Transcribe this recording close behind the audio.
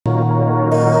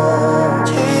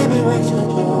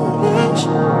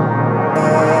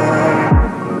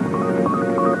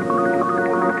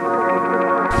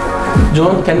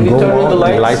John, can we turn on the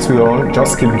lights? The lights will on.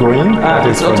 Just keep going. That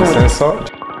is for the sensor.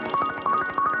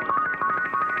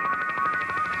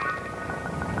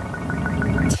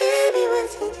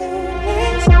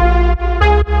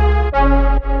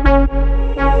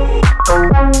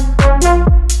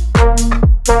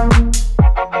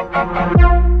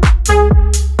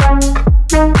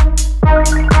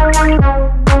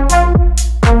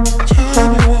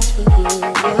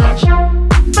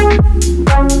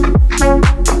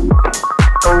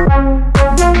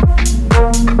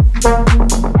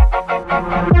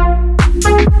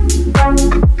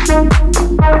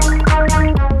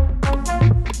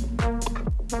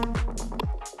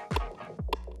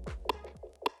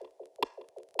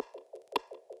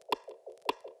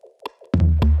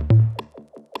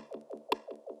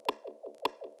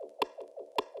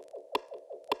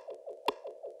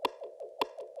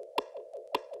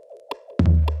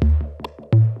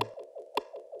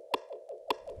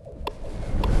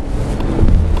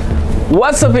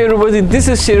 What's up everybody, this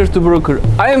is Sheriff the Broker.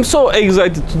 I am so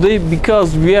excited today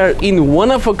because we are in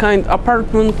one-of-a-kind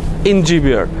apartment in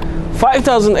GBR.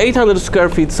 5,800 square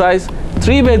feet size,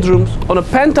 3 bedrooms on a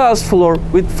penthouse floor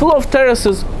with full of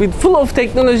terraces, with full of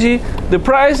technology. The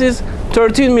price is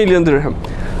 13 million dirham.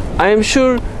 I am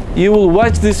sure you will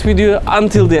watch this video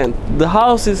until the end. The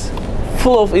house is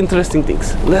full of interesting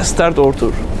things. Let's start our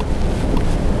tour.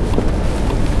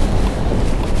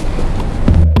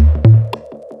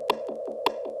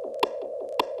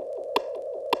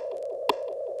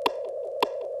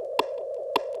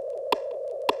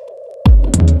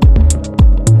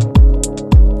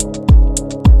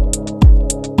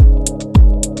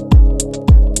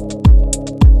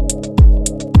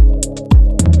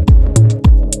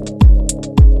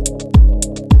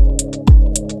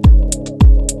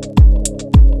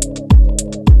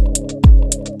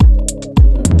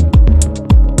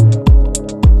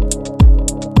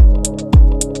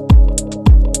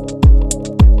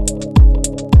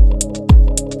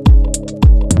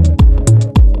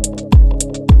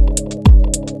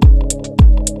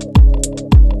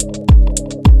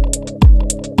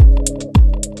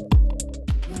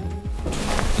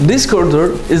 This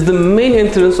corridor is the main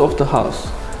entrance of the house.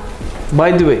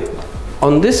 By the way,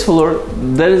 on this floor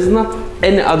there is not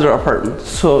any other apartment,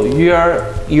 so you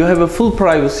have a full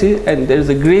privacy and there is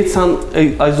a great sound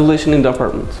isolation in the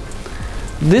apartment.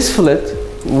 This flat,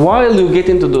 while you get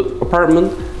into the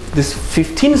apartment, this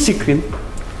 15 screen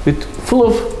with full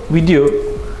of video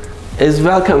is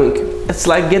welcoming. It's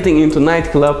like getting into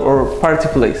nightclub or party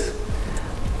place.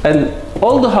 And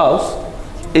all the house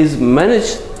is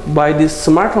managed by this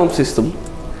smart home system.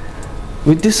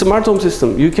 With this smart home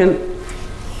system you can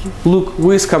look who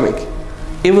is coming.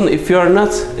 Even if you are not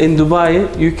in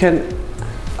Dubai, you can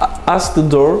ask the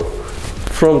door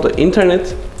from the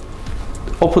internet,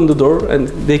 open the door and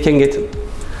they can get in.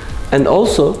 And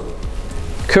also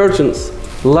curtains,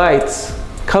 lights,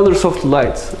 colors of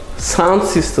lights, sound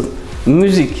system,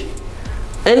 music,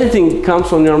 anything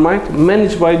comes on your mind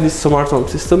managed by this smart home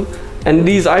system. And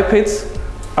these iPads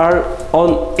are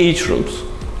on each rooms.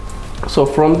 So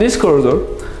from this corridor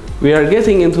we are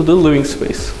getting into the living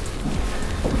space.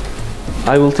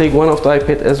 I will take one of the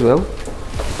iPad as well.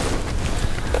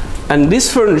 And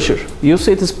this furniture, you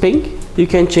say it is pink, you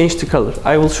can change the color.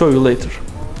 I will show you later.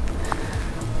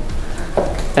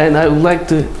 And I would like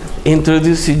to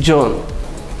introduce you John.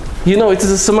 You know, it is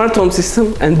a smart home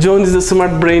system and John is the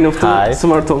smart brain of the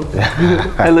smart home.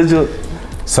 Hello John.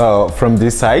 So from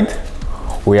this side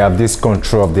we have this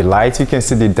control of the light. You can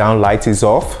see the down light is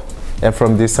off, and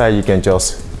from this side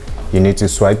you need to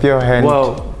swipe your hand.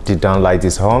 Wow. The down light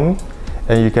is on,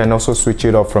 and you can also switch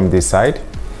it off from this side.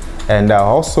 And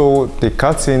also the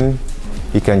curtain,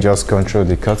 you can just control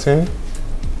the curtain.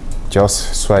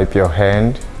 Just swipe your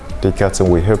hand, the curtain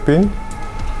will open.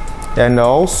 And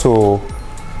also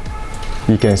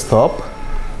you can stop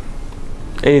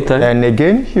anytime, and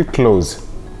again you close.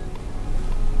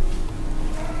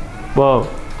 Wow,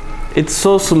 it's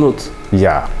so smooth.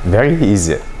 Yeah, very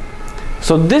easy.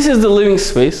 So this is the living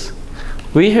space.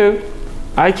 We have,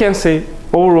 I can say,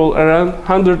 overall around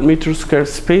 100 meter square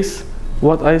space,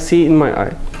 what I see in my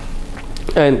eye.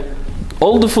 And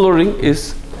all the flooring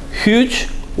is huge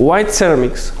white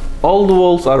ceramics. All the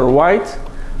walls are white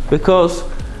because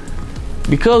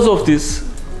of this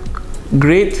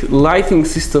great lighting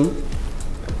system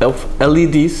of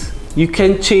LEDs. You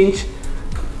can change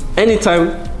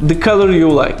anytime the color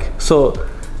you like. So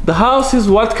the house is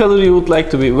what color you would like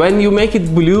to be. When you make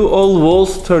it blue, all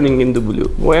walls turning into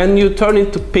blue. When you turn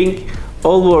it to pink,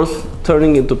 all walls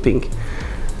turning into pink.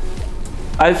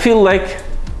 I feel like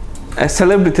a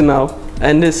celebrity now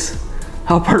in this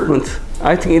apartment.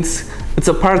 I think it's It's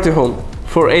a party home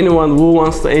for anyone who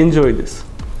wants to enjoy this.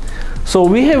 So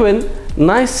we have a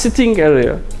nice sitting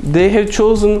area. They have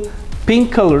chosen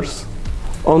pink colors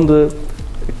on the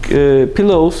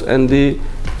pillows and the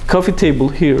coffee table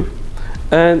here.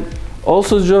 And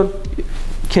also, John,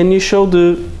 can you show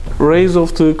the raise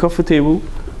of the coffee table?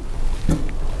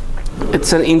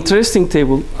 It's an interesting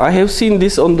table. I have seen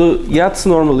this on the yachts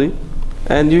normally,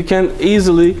 and you can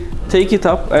easily take it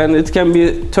up and it can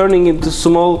be turning into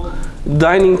small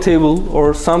dining table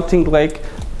or something like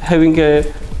having a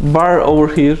bar over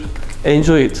here.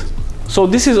 Enjoy it. So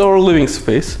this is our living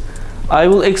space. I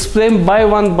will explain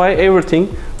by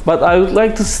everything, but I would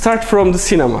like to start from the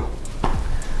cinema.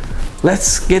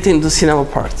 Let's get into cinema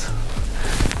part.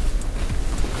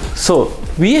 So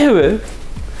we have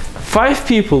 5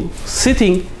 people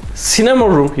sitting cinema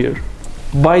room here.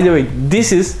 By the way,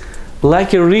 this is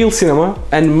like a real cinema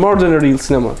and more than a real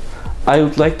cinema. I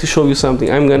would like to show you something.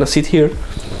 I'm gonna sit here.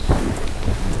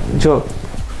 Joe,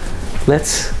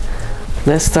 let's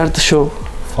start the show.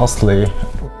 Firstly,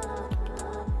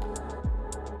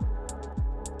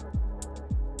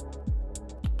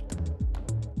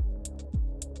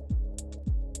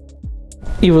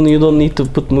 even you don't need to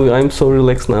put movie. I'm so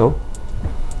relaxed now.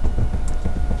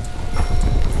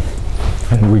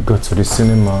 and we go to the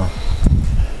cinema.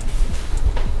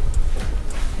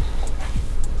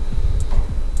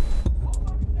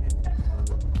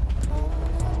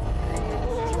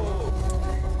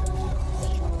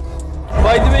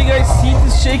 By the way, guys, seat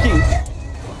is shaking.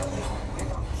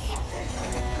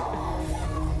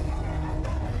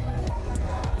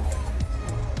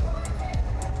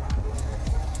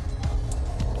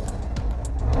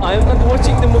 I am not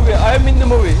watching the movie, I am in the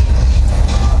movie.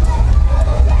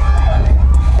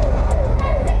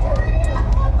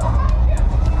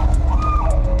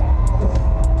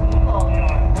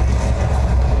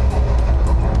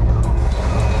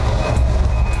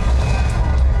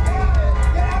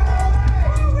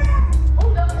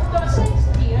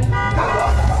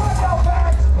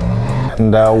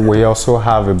 And we also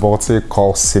have a button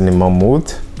called cinema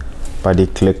mode. By the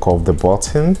click of the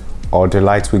button, or the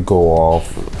light will go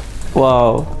off.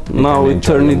 Wow, now we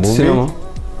turn it cinema.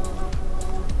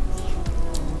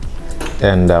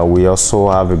 And we also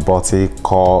have a button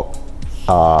called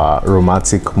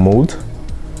romantic mode.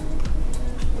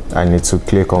 I need to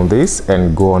click on this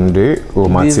and go on the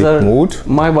romantic mode.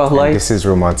 Maybach lights. This is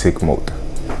romantic mode.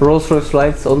 Rolls Royce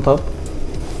lights on top.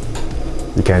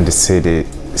 You can just see the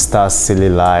star silly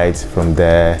lights from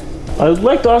there. I would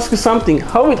like to ask you something.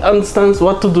 How it understands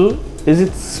what to do? Is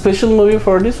it special movie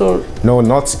for this or? No,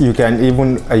 not. You can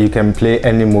even you can play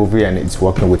any movie and it's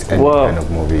working with any kind of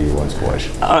movie you want to watch.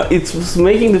 It's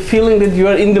making the feeling that you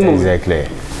are in the movie. Exactly.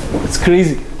 It's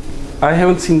crazy. I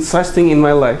haven't seen such thing in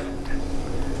my life.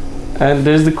 And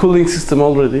there's the cooling system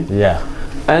already. Yeah.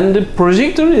 And the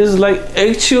projector is like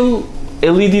actual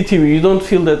LED TV. You don't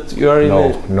feel that you are in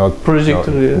a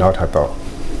projector. Not at all.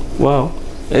 Wow.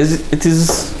 It's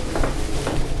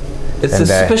a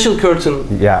special curtain.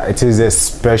 Yeah, it is a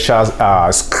special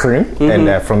screen.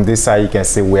 And from this side you can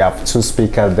see we have 2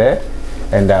 speakers there.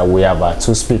 And we have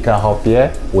 2 speakers up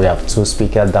here. We have 2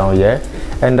 speakers down here.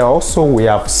 And also we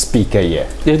have speaker here.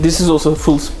 Yeah, this is also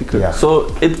full speaker. Yeah.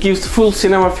 So it gives full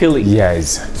cinema feeling.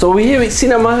 Yes. So we have a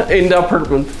cinema in the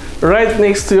apartment right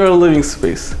next to your living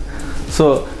space.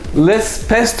 So let's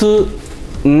pass to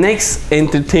next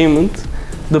entertainment,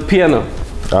 the piano.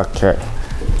 Okay.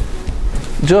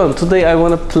 John, today I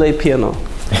want to play piano.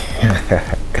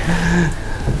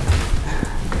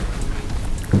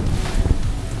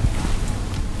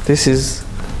 This is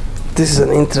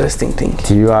an interesting thing.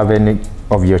 Do you have any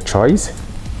of your choice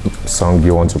song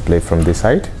you want to play from this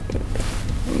side?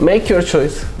 Make your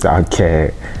choice.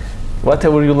 Okay.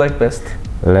 Whatever you like best.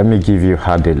 Let me give you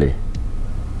Hadley.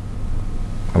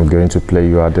 I'm going to play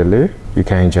you Hadley. You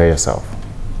can enjoy yourself.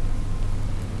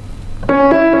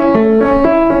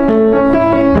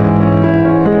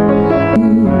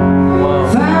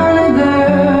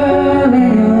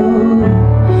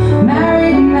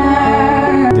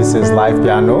 This is live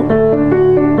piano.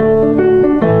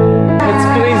 It's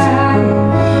crazy.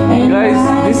 Guys,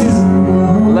 this is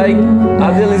like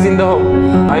Adele is in the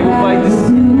home. I will buy this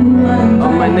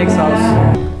on my next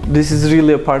house. This is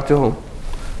really a party home.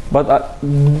 But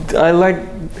I like,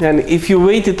 and if you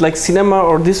wait it like cinema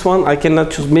or this one, I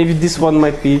cannot choose. Maybe this one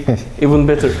might be even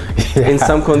better in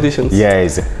some conditions. Yeah,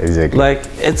 exactly. Like,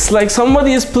 it's like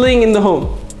somebody is playing in the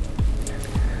home.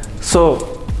 So,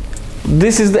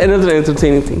 this is another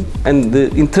entertaining thing. And the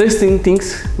interesting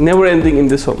things never ending in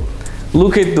this home.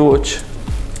 Look at the watch.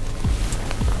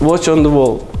 Watch on the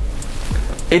wall.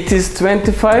 It is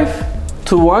 25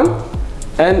 to 1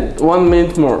 And 1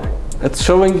 minute more. It's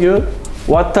showing you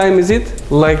what time is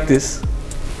it like this.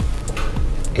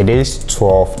 It is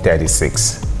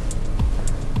 12:36.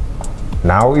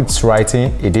 Now it's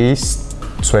writing it is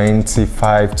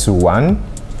 25 to 1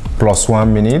 plus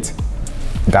 1 minute.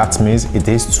 That means it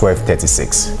is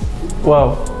 12:36.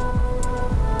 Wow.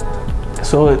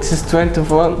 So it is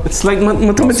 21. It's like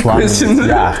mathematical question.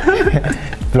 Yeah.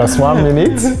 Plus 1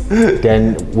 minute.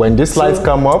 Then when this light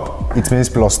come up, it means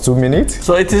plus 2 minutes.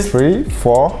 So it is 3,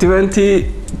 4.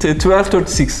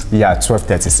 12:36. Yeah,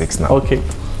 12:36 now. Okay.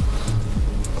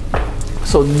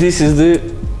 So this is the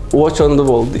watch on the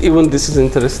wall. Even this is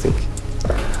interesting.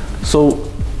 So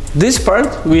this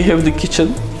part we have the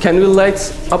kitchen. Can we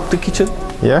light up the kitchen?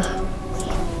 Yeah.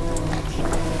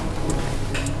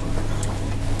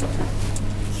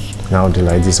 Now the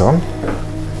light is on.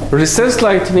 Recessed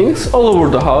lightnings all over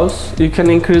the house. You can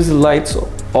increase the lights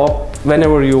up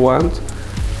whenever you want.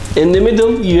 In the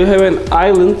middle you have an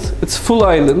island. It's full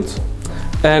island,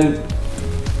 and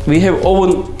we have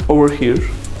oven over here.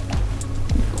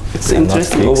 It's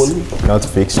interesting oven. Not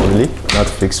fixed really. Not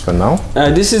fixed for now.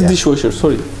 This is dishwasher.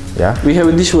 Sorry. Yeah. We have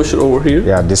a dishwasher over here.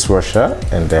 Yeah, dishwasher,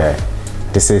 and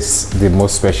this is the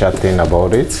most special thing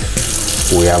about it.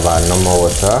 We have our normal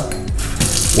water.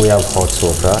 We have hot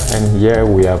water, and here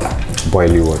we have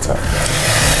boiling water.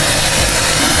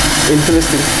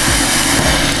 Interesting.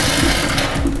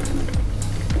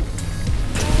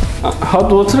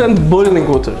 Hot water and boiling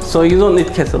water, so you don't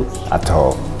need kettle at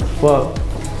all. Wow.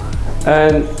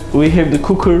 And we have the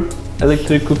cooker,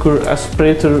 electric cooker,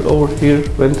 aspirator over here,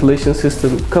 ventilation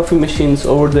system, coffee machines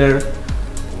over there,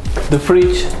 the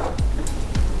fridge,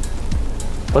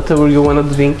 whatever you want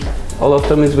to drink, all of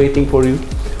them is waiting for you.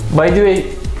 By the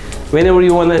way, whenever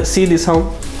you want to see this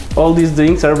home, all these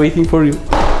drinks are waiting for you.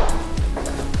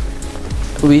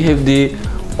 We have the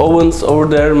ovens over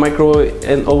there, microwave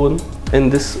and oven in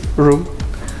this room,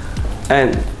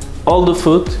 and all the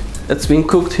food that's been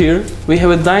cooked here. We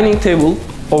have a dining table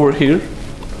over here.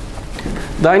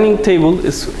 Dining table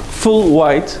is full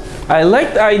white. I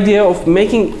like the idea of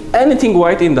making anything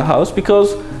white in the house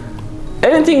because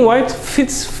anything white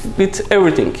fits with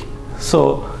everything.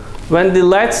 So when the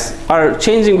lights are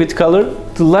changing with color,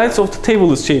 the lights of the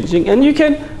table is changing, and you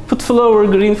can put flower,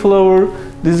 green flower,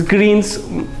 these greens,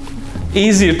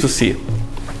 easier to see.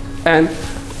 And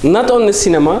not only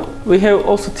cinema, we have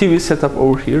also TV setup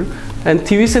over here, and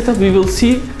TV setup we will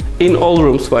see in all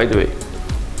rooms, by the way.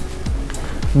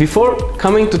 Before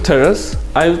coming to terrace,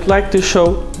 I would like to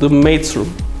show the maid's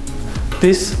room.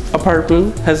 This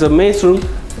apartment has a maid's room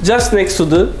just next to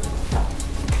the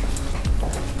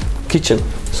kitchen.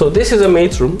 So this is a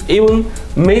maid's room. Even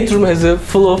maid's room has a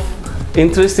full of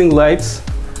interesting lights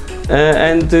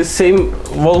and the same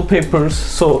wallpapers.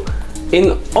 So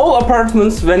in all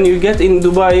apartments, when you get in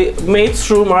Dubai, maid's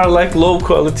room are like low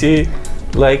quality,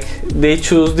 like they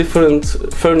choose different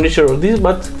furniture or this,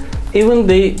 but even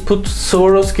they put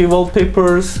Swarovski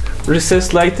wallpapers,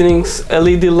 recessed lightnings,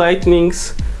 LED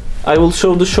lightnings. I will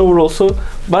show the shower also,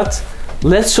 but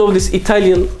let's show this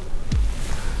Italian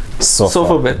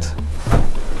sofa bed.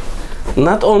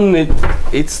 Not only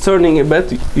it's turning a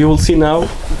bed, you will see now.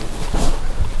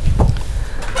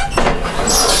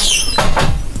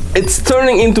 It's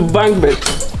turning into bunk bed.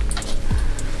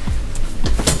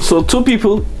 So two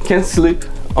people can sleep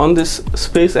on this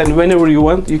space, and whenever you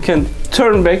want, you can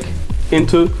turn back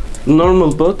into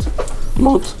normal bed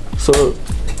mode. So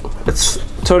it's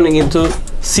turning into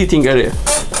seating area.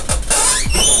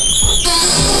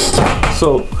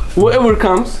 So whoever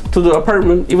comes to the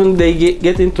apartment, even they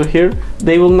get into here,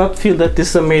 they will not feel that this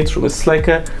is a maid's room. It's like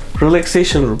a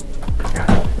relaxation room.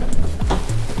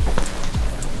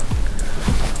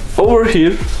 Over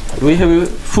here we have a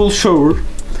full shower,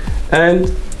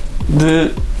 and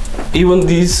even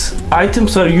these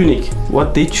items are unique.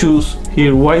 What they choose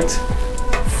here, white,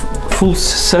 full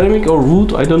ceramic or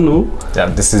wood, I don't know. Yeah,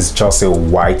 this is just a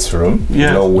white room. Yeah.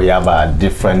 You know, we have a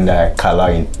different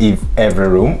color in every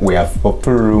room. We have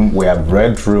purple room, we have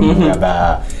red room, we have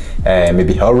a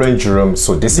maybe orange room.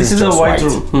 So this is just a white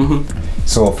room.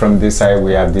 So from this side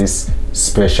we have this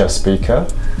special speaker.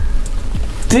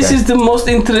 This is the most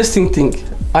interesting thing.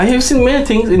 I have seen many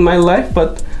things in my life,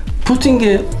 but putting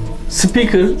a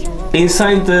speaker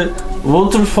inside the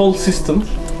waterfall system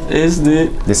is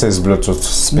this is Bluetooth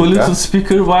speaker. Bluetooth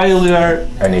speaker while you are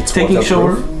taking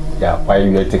shower. Yeah, while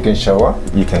you are taking shower,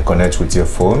 you can connect with your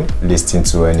phone, listen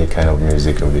to any kind of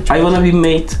music of the choice. I wanna be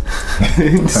made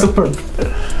in this apartment.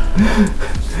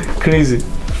 Crazy.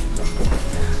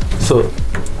 So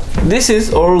this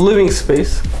is our living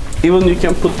space. Even you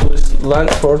can put these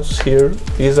lamp ports here.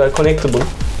 These are connectable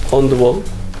on the wall.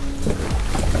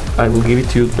 I will give it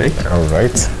to you back. All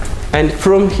right. And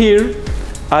from here,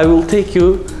 I will take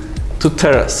you to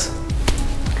terrace.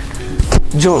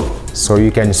 John. So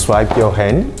you can swipe your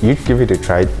hand. You give it a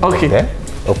try. Okay. There.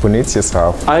 Open it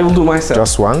yourself. I will do myself.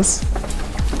 Just once.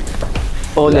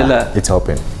 Oh la la. It's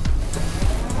open.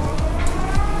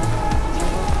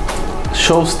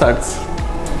 Show starts.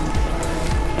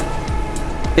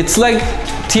 It's like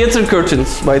theater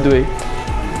curtains, by the way.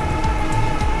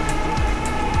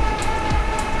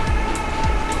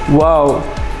 Wow.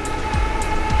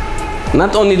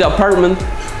 Not only the apartment,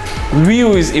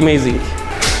 view is amazing.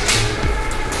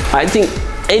 I think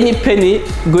any penny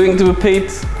going to be paid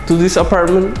to this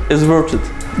apartment is worth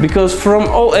it. Because from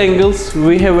all angles,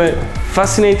 we have a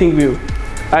fascinating view.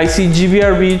 I see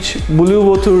GBR beach, blue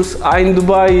waters, in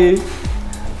Dubai.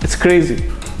 It's crazy.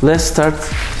 Let's start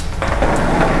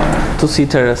to see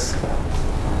terrace.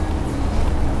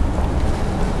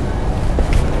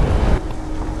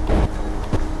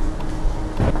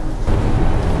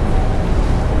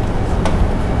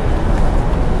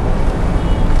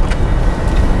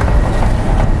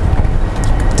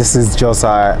 This is just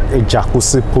a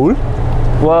jacuzzi pool.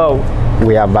 Wow.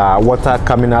 We have water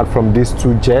coming out from these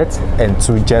two jets and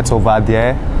two jets over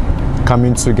there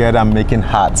coming together and making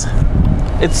hot.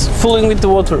 It's filling with the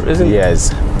water, isn't it?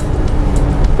 Yes.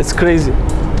 It's crazy.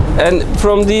 And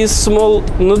from these small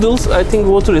noodles, I think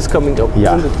water is coming up.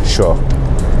 Yeah, isn't it? sure.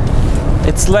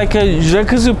 It's like a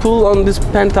jacuzzi pool on this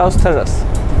penthouse terrace.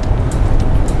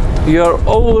 You are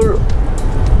over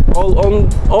on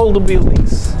all the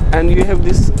buildings, and you have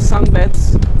these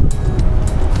sunbeds,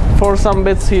 4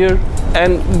 sunbeds here,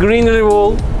 and greenery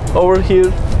wall over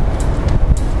here.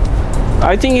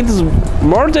 I think it is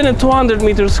more than a 200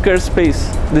 meter square space,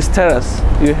 this terrace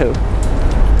you have.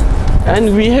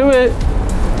 And we have a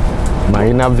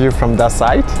Marina view from that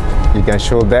side. You can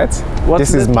show that.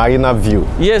 What's this is that? Marina view.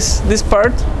 Yes, this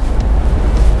part.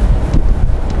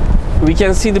 We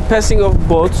can see the passing of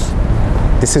boats.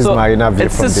 This is Marina view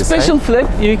from this side. It's a special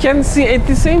flag. You can see at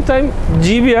the same time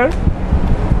GBR,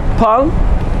 Palm,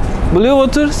 blue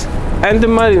waters, and the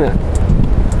marina.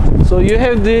 So you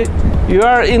have you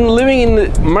are living in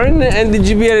the marina and the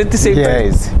GBR at the same time.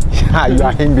 Yes, yeah, you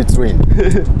are in between.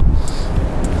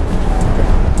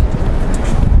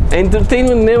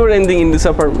 Entertainment never ending in this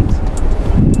apartment.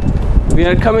 We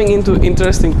are coming into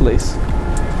interesting place.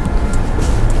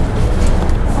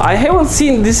 I haven't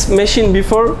seen this machine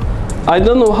before. I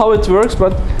don't know how it works,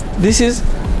 but this is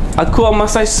aqua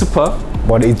massage spa.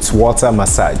 But it's water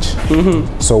massage.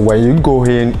 So when you go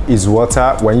in, it's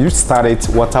water. When you start it,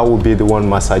 water will be the one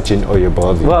massaging all your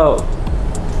body. Wow.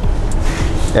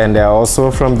 And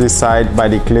also from this side, by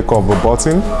the click of a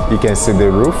button, you can see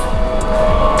the roof.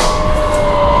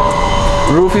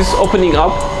 Roof is opening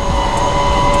up.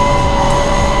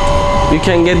 You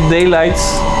can get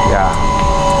daylights. Yeah.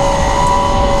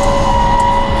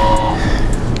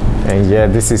 And yeah,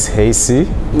 this is AC.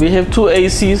 We have 2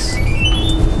 ACs.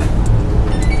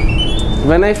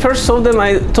 When I first saw them,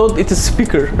 I thought it is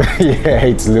speaker. Yeah,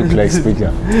 it looks like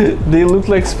speaker. They look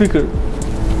like speaker.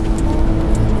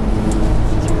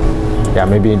 Yeah,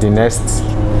 maybe in the next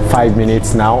 5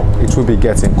 minutes now, it will be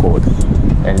getting cold.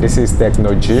 And this is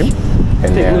Techno Gym.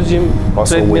 And Techno Gym.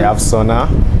 Also treadmill. we have sauna.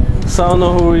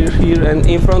 Sauna over here, and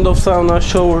in front of sauna,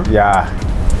 shower. Yeah.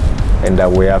 And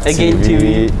we have Again,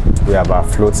 TV. We have a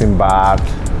floating bath.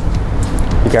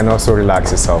 You can also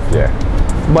relax yourself here.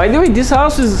 By the way, this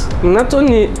house is not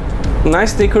only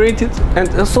nice decorated and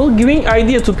also giving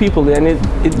idea to people, and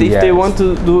if they want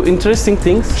to do interesting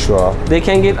things, sure, they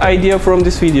can get idea from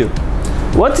this video.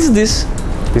 What is this?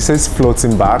 This is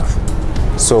floating bath.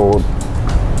 So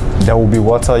there will be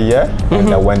water here,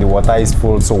 and when the water is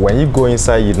full, so when you go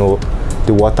inside, you know,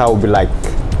 the water will be like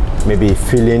maybe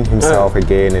filling himself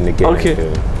again and again. Okay.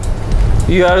 And again.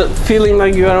 You are feeling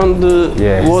like you are on the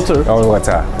water. On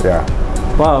water,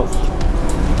 yeah. Wow.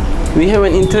 We have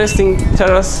an interesting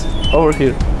terrace over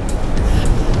here.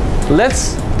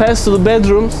 Let's pass to the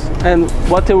bedrooms and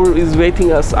whatever is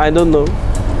waiting us, I don't know.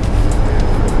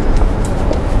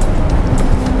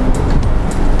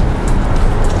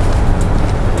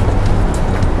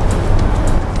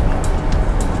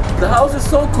 The house is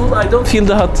so cool, I don't feel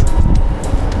the hot.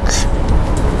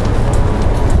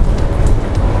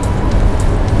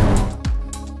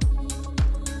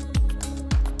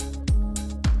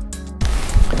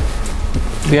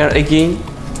 We are again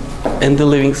in the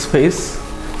living space.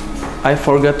 I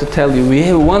forgot to tell you, we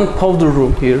have one powder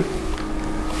room here.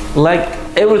 Like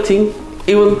everything,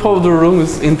 even powder room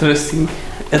is interesting.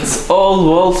 It's all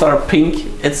walls are pink.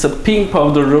 It's a pink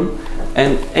powder room,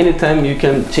 and anytime you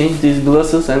can change these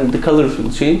glasses and the colors will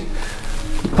change.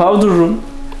 The powder room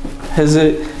has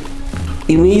a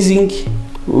amazing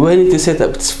vanity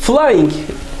setup. It's flying.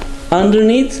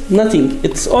 Underneath, nothing.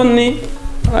 It's only,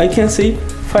 I can say,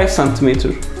 5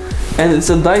 centimeter. And it's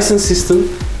a Dyson system.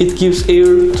 It gives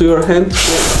air to your hand.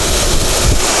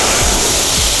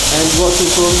 And water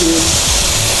from here.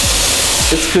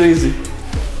 It's crazy.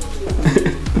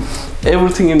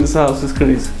 Everything in this house is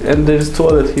crazy. And there is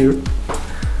toilet here.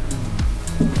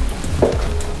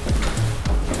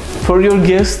 For your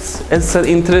guests, it's an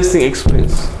interesting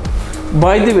experience.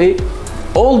 By the way,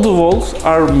 all the walls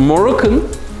are Moroccan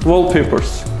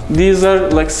wallpapers. These are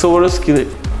like Swarovski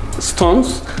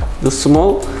stones, the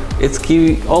small. It's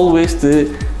give always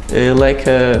the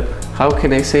how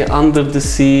can I say, under the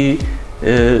sea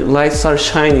lights are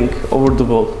shining over the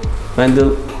wall. When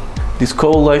these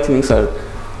cold lightnings are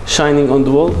shining on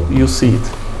the wall, you see it.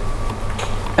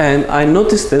 And I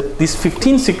noticed that these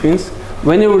 15 screens,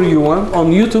 whenever you want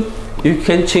on YouTube, you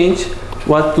can change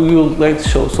what do you like to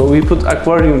show. So we put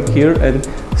aquarium here and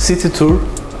city tour.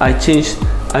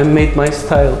 I made my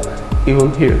style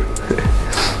even here.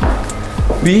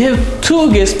 We have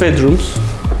 2 guest bedrooms.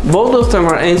 Both of them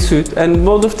are ensuite and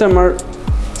both of them are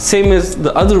same as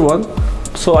the other one.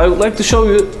 So I would like to show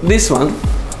you this one,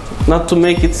 not to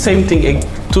make it same thing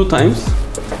 2 times.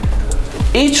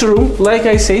 Each room, like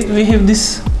I said, we have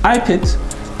this iPad.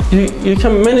 You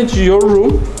can manage your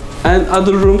room and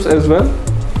other rooms as well.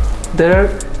 There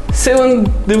are 7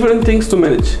 different things to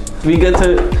manage. We got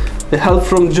the help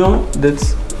from John.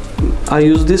 I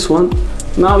use this one.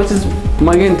 Now it is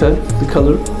magenta, the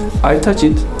color. I touch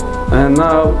it, and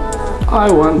now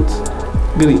I want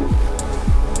green.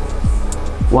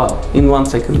 Wow! In 1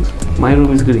 second, my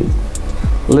room is green.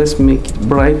 Let's make it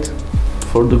bright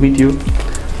for the video.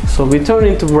 So we turn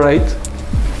into bright.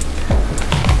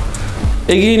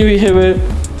 Again, we have a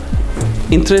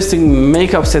interesting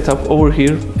makeup setup over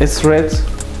here. It's red.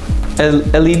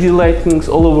 LED lightings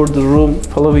all over the room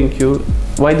following you.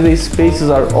 By the way, spaces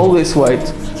are always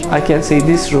white. I can say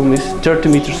this room is 30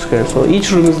 meters square. So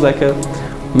each room is like a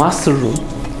master room.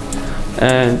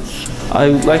 And I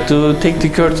would like to take the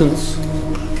curtains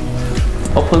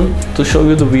open to show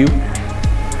you the view.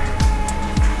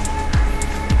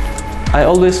 I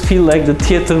always feel like the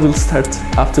theater will start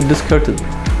after this curtain.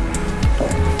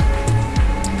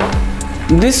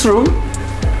 This room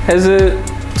has a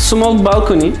small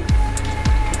balcony.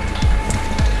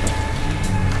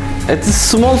 It is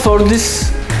small for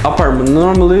this apartment.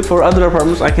 Normally for other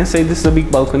apartments I can say this is a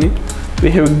big balcony.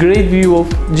 We have a great view of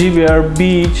GBR,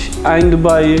 beach, Ain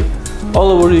Dubai,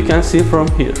 all over you can see from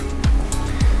here.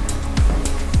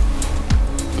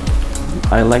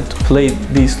 I like to play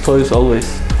these toys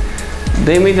always.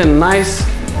 They made a nice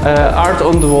art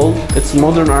on the wall. It's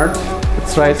modern art.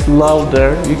 It writes love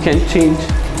there. You can change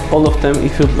all of them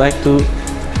if you'd like to.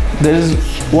 There is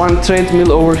one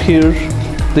treadmill over here.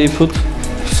 They put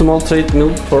small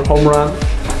treadmill for home run.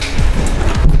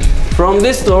 From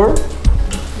this door,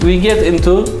 we get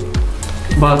into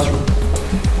bathroom.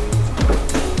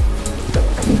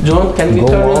 John, can we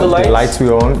turn on the lights? The lights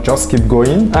will on. Just keep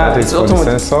going. That is for the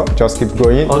sensor. Just keep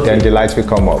going. Okay. Then the lights will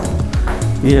come up.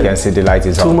 Yeah. You can see the light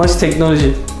is on. Too much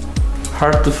technology.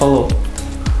 Hard to follow.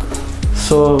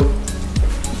 So,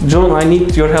 John, I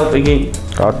need your help again.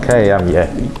 Okay, I'm here.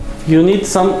 You need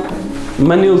some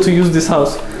manual to use this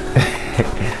house.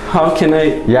 How can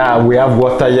I? Yeah, we have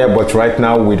water here, but right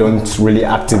now we don't really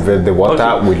activate the water.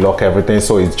 Okay. We lock everything,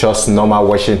 so it's just normal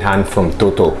washing hand from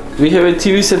Toto. We have a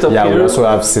TV setup here. Yeah, we also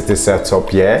have city setup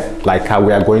here, like how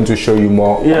we are going to show you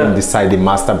more on the side, the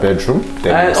master bedroom.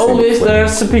 And always there are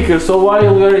speakers, so while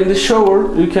you are in the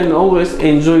shower, you can always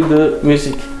enjoy the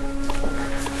music.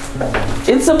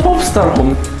 It's a pop star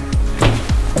home.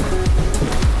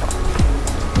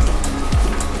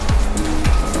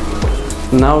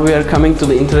 Now we are coming to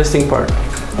the interesting part.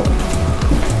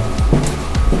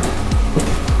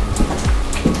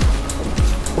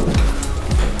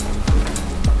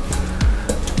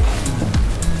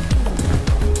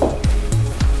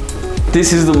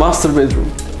 This is the master bedroom.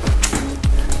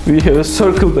 We have a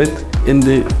circle bed in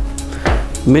the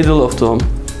middle of the home.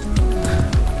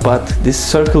 But this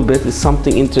circle bed is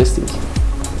something interesting.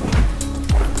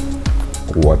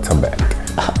 Water bed.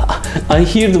 I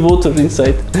hear the water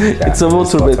inside. Yeah, it's a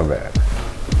water bed.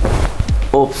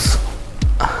 Oops.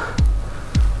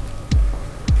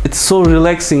 It's so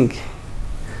relaxing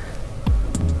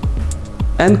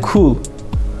and cool.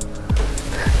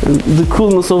 And the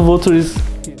coolness of water is.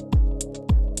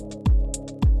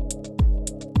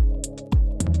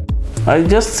 I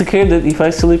just scared that if I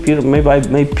sleep here, maybe I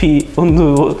may pee on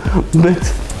the bed.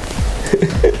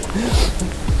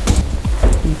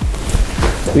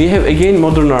 We have again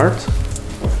modern art.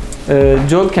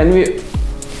 John, can we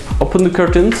open the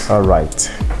curtains? All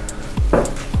right.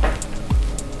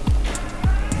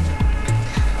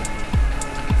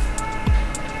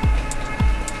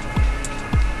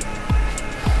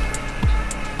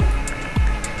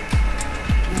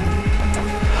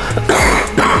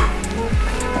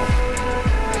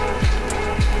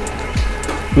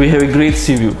 We have a great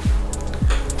sea view.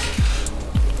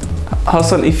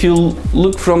 Hasan, if you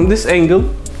look from this angle,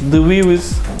 the view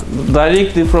is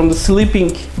directly from the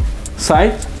sleeping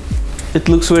side. It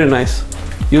looks very nice.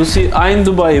 You see Ain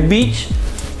Dubai beach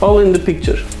all in the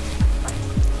picture.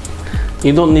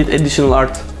 You don't need additional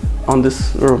art on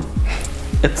this room.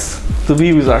 The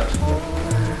view is art.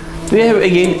 We have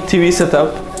again TV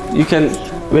setup. You can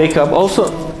wake up. Also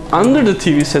under the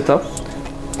TV setup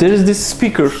there is this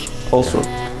speaker also.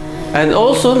 And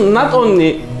also not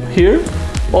only here,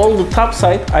 all the top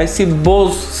side I see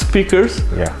Bose speakers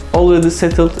already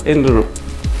settled in the room.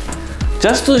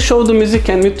 Just to show the music,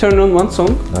 can we turn on one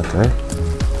song? Okay.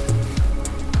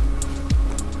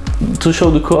 To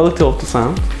show the quality of the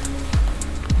sound.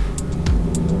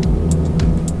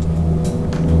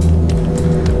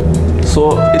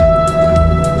 So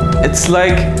it's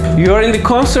like you're in the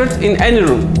concert in any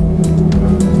room.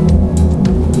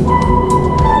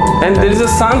 And there is a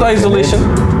sound isolation.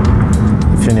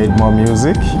 If you need more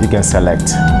music, you can select.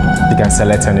 You can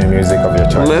select any music of your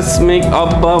choice. Let's make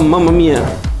Abba Mamma Mia.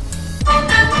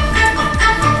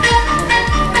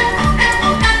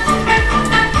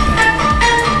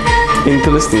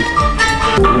 Interesting.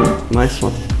 Nice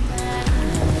one.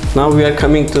 Now we are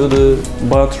coming to the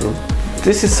bathroom.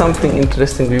 This is something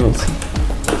interesting we will see.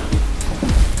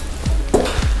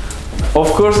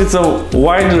 Of course, it's a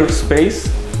wider space.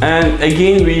 And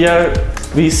again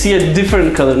we see a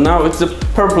different color. Now it's a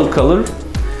purple color,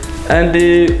 and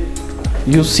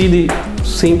you see the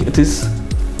sink. It is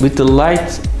with the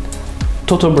light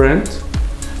Toto brand.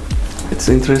 It's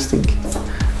interesting.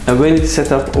 And when it's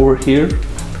set up over here,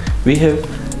 we have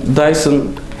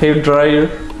Dyson hair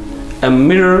dryer, a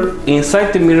mirror.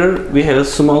 Inside the mirror we have a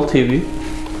small TV.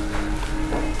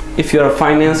 If you are a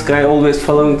finance guy, always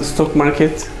following the stock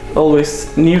market,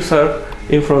 always news are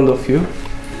in front of you.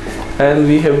 And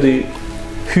we have the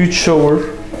huge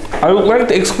shower. I would like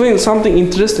to explain something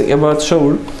interesting about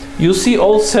shower. You see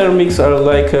all ceramics are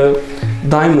like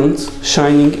diamonds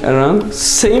shining around.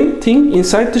 Same thing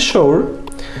inside the shower,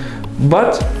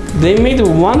 but they made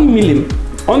 1 million,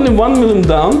 only 1 million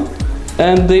down,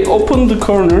 and they open the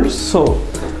corners. So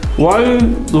while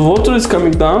the water is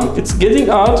coming down, it's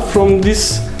getting out from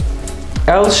this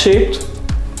L-shaped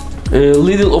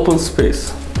little open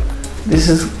space. This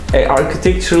is an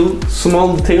architectural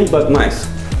small detail but nice.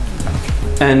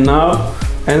 And now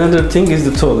another thing is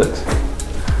the toilet.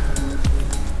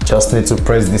 Just need to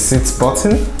press the sit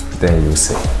button, then you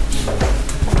see.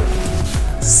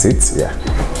 Sit, yeah.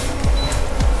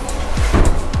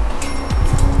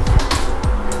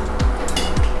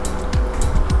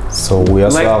 So we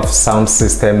also have sound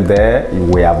system there.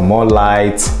 We have more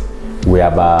light. We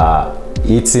have a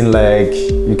eating leg.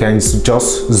 You can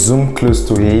just zoom close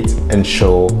to it and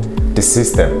show the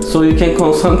system. So you can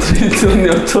concentrate on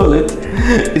your toilet.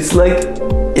 It's like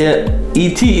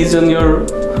ET is on your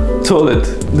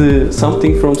toilet,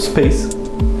 something from space.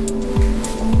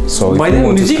 So by the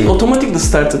music automatically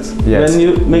started. Yes. When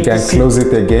you make you can close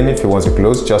it again if you want to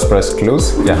close. Just press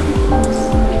close. Yeah.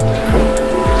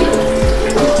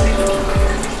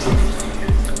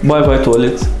 Bye bye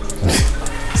toilet.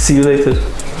 See you later.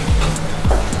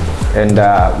 And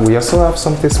we also have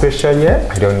something special here.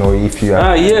 I don't know if you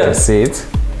can see it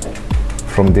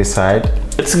from this side.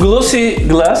 It's glossy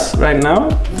glass right now.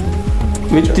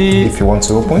 With the if you want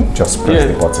to open, just press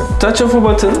the button. Touch of a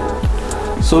button.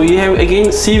 So you have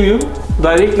again sea view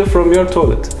directly from your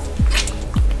toilet.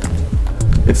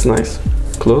 It's nice.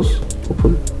 Close,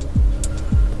 open.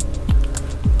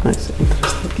 Nice,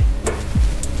 interesting.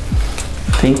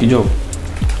 Thank you, Joe.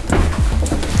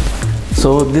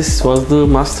 So this was the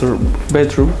master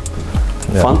bedroom.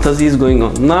 Yeah. Fantasy is going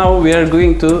on. Now we are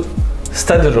going to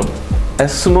study room, a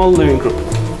small living room.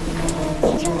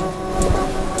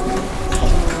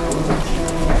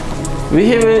 We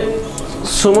have a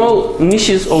small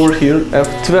niches over here. I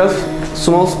have 12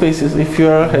 small spaces. If you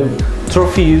have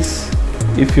trophies,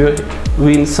 if you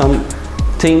win some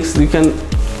things, you can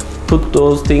put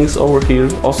those things over here.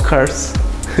 Oscars.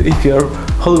 If you are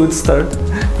Hollywood star,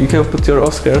 you can put your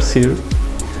Oscars here.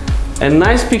 And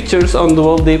nice pictures on the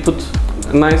wall. They put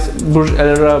a nice Burj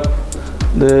Al Arab,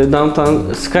 the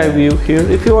downtown sky view here.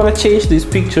 If you want to change these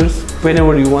pictures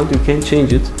whenever you want, you can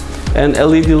change it. And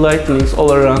LED lightnings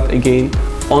all around again.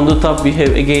 On the top we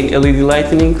have again LED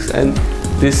lightnings, and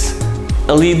this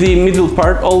LED middle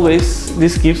part, always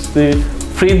this gives the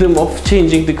freedom of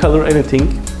changing the color, anything.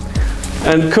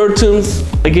 And curtains,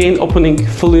 again opening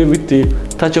fully with the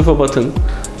touch of a button.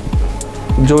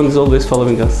 John is always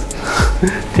following us.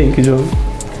 Thank you, John.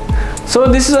 So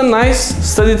this is a nice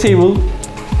study table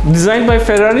designed by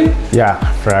Ferrari. Yeah,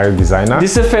 Ferrari designer.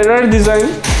 This is a Ferrari design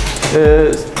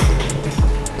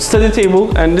study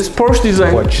table, and this Porsche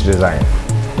design. Watch design.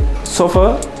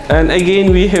 Sofa, and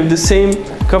again we have the same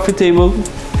coffee table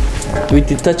with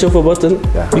the touch of a button.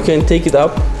 Yeah. You can take it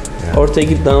up or take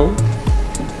it down.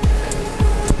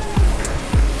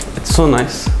 It's so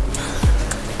nice.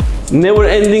 Never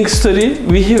ending story.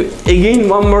 We have again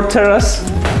one more terrace.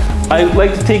 I would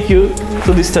like to take you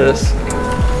to this terrace.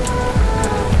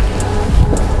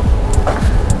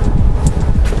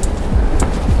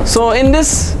 So in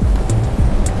this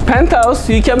penthouse,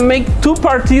 you can make two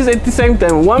parties at the same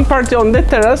time. One party on that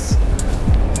terrace,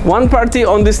 one party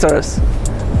on this terrace.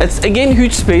 It's again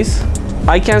huge space.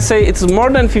 I can say it's more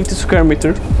than 50 square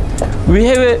meter. We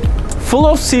have a full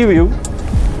of sea view.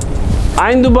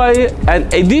 I'm Dubai,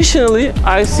 and additionally,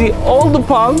 I see all the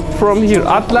palm from here.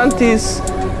 Atlantis,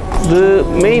 the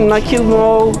main Nakil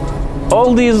Mall,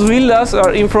 all these villas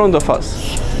are in front of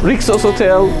us. Rixos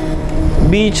Hotel,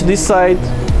 beach this side.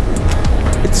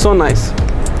 It's so nice.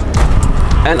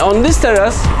 And on this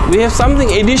terrace, we have something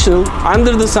additional.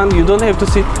 Under the sun, you don't have to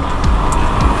sit.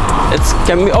 It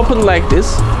can be opened like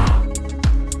this.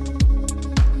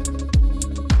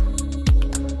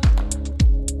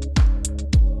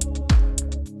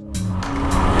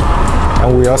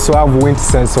 And we also have wind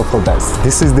sensor for this.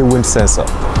 This is the wind sensor.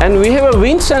 And we have a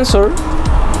wind sensor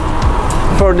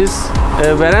for this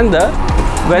veranda.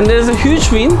 When there is a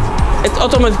huge wind, it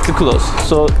automatically closes.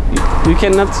 So you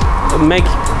cannot make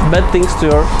bad things to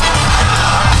your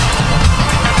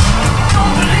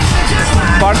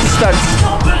party starts.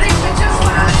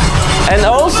 And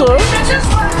also,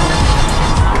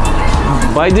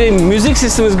 by the way, music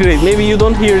system is great. Maybe you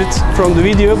don't hear it from the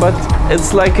video, but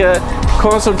it's like a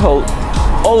concert hall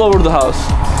all over the house.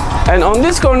 And on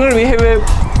this corner we have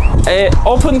a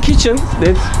open kitchen,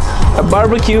 that a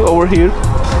barbecue over here,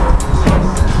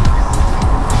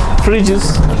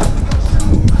 fridges,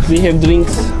 we have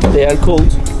drinks, they are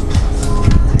cold,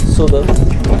 soda.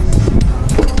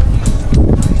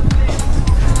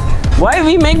 Why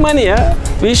we make money, huh?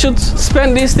 We should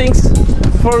spend these things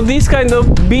for these kind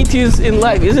of beauties in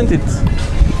life, isn't it?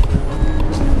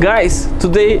 Guys,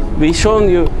 today we shown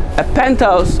you a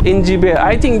penthouse in GB.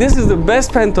 I think this is the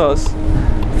best penthouse.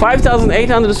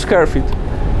 5,800 square feet,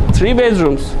 3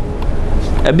 bedrooms,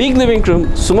 a big living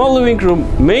room, small living room,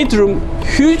 maid room,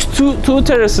 huge two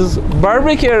terraces,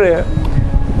 barbecue area.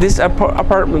 This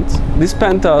apartment, this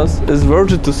penthouse is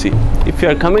worth it to see. If you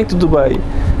are coming to Dubai,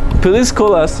 please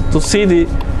call us to see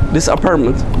this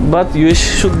apartment. But you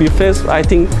should be fast. I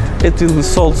think it will be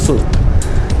sold soon.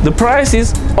 The price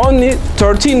is only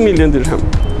 13 million dirham.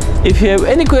 If you have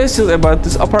any questions about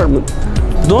this apartment,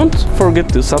 don't forget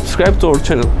to subscribe to our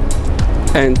channel.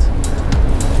 And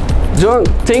John,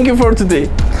 thank you for today.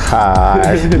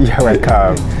 Hi, you're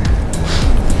welcome.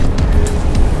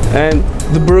 And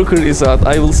the broker is out.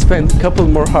 I will spend a couple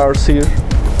more hours here.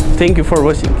 Thank you for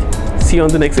watching. See you on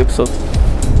the next episode.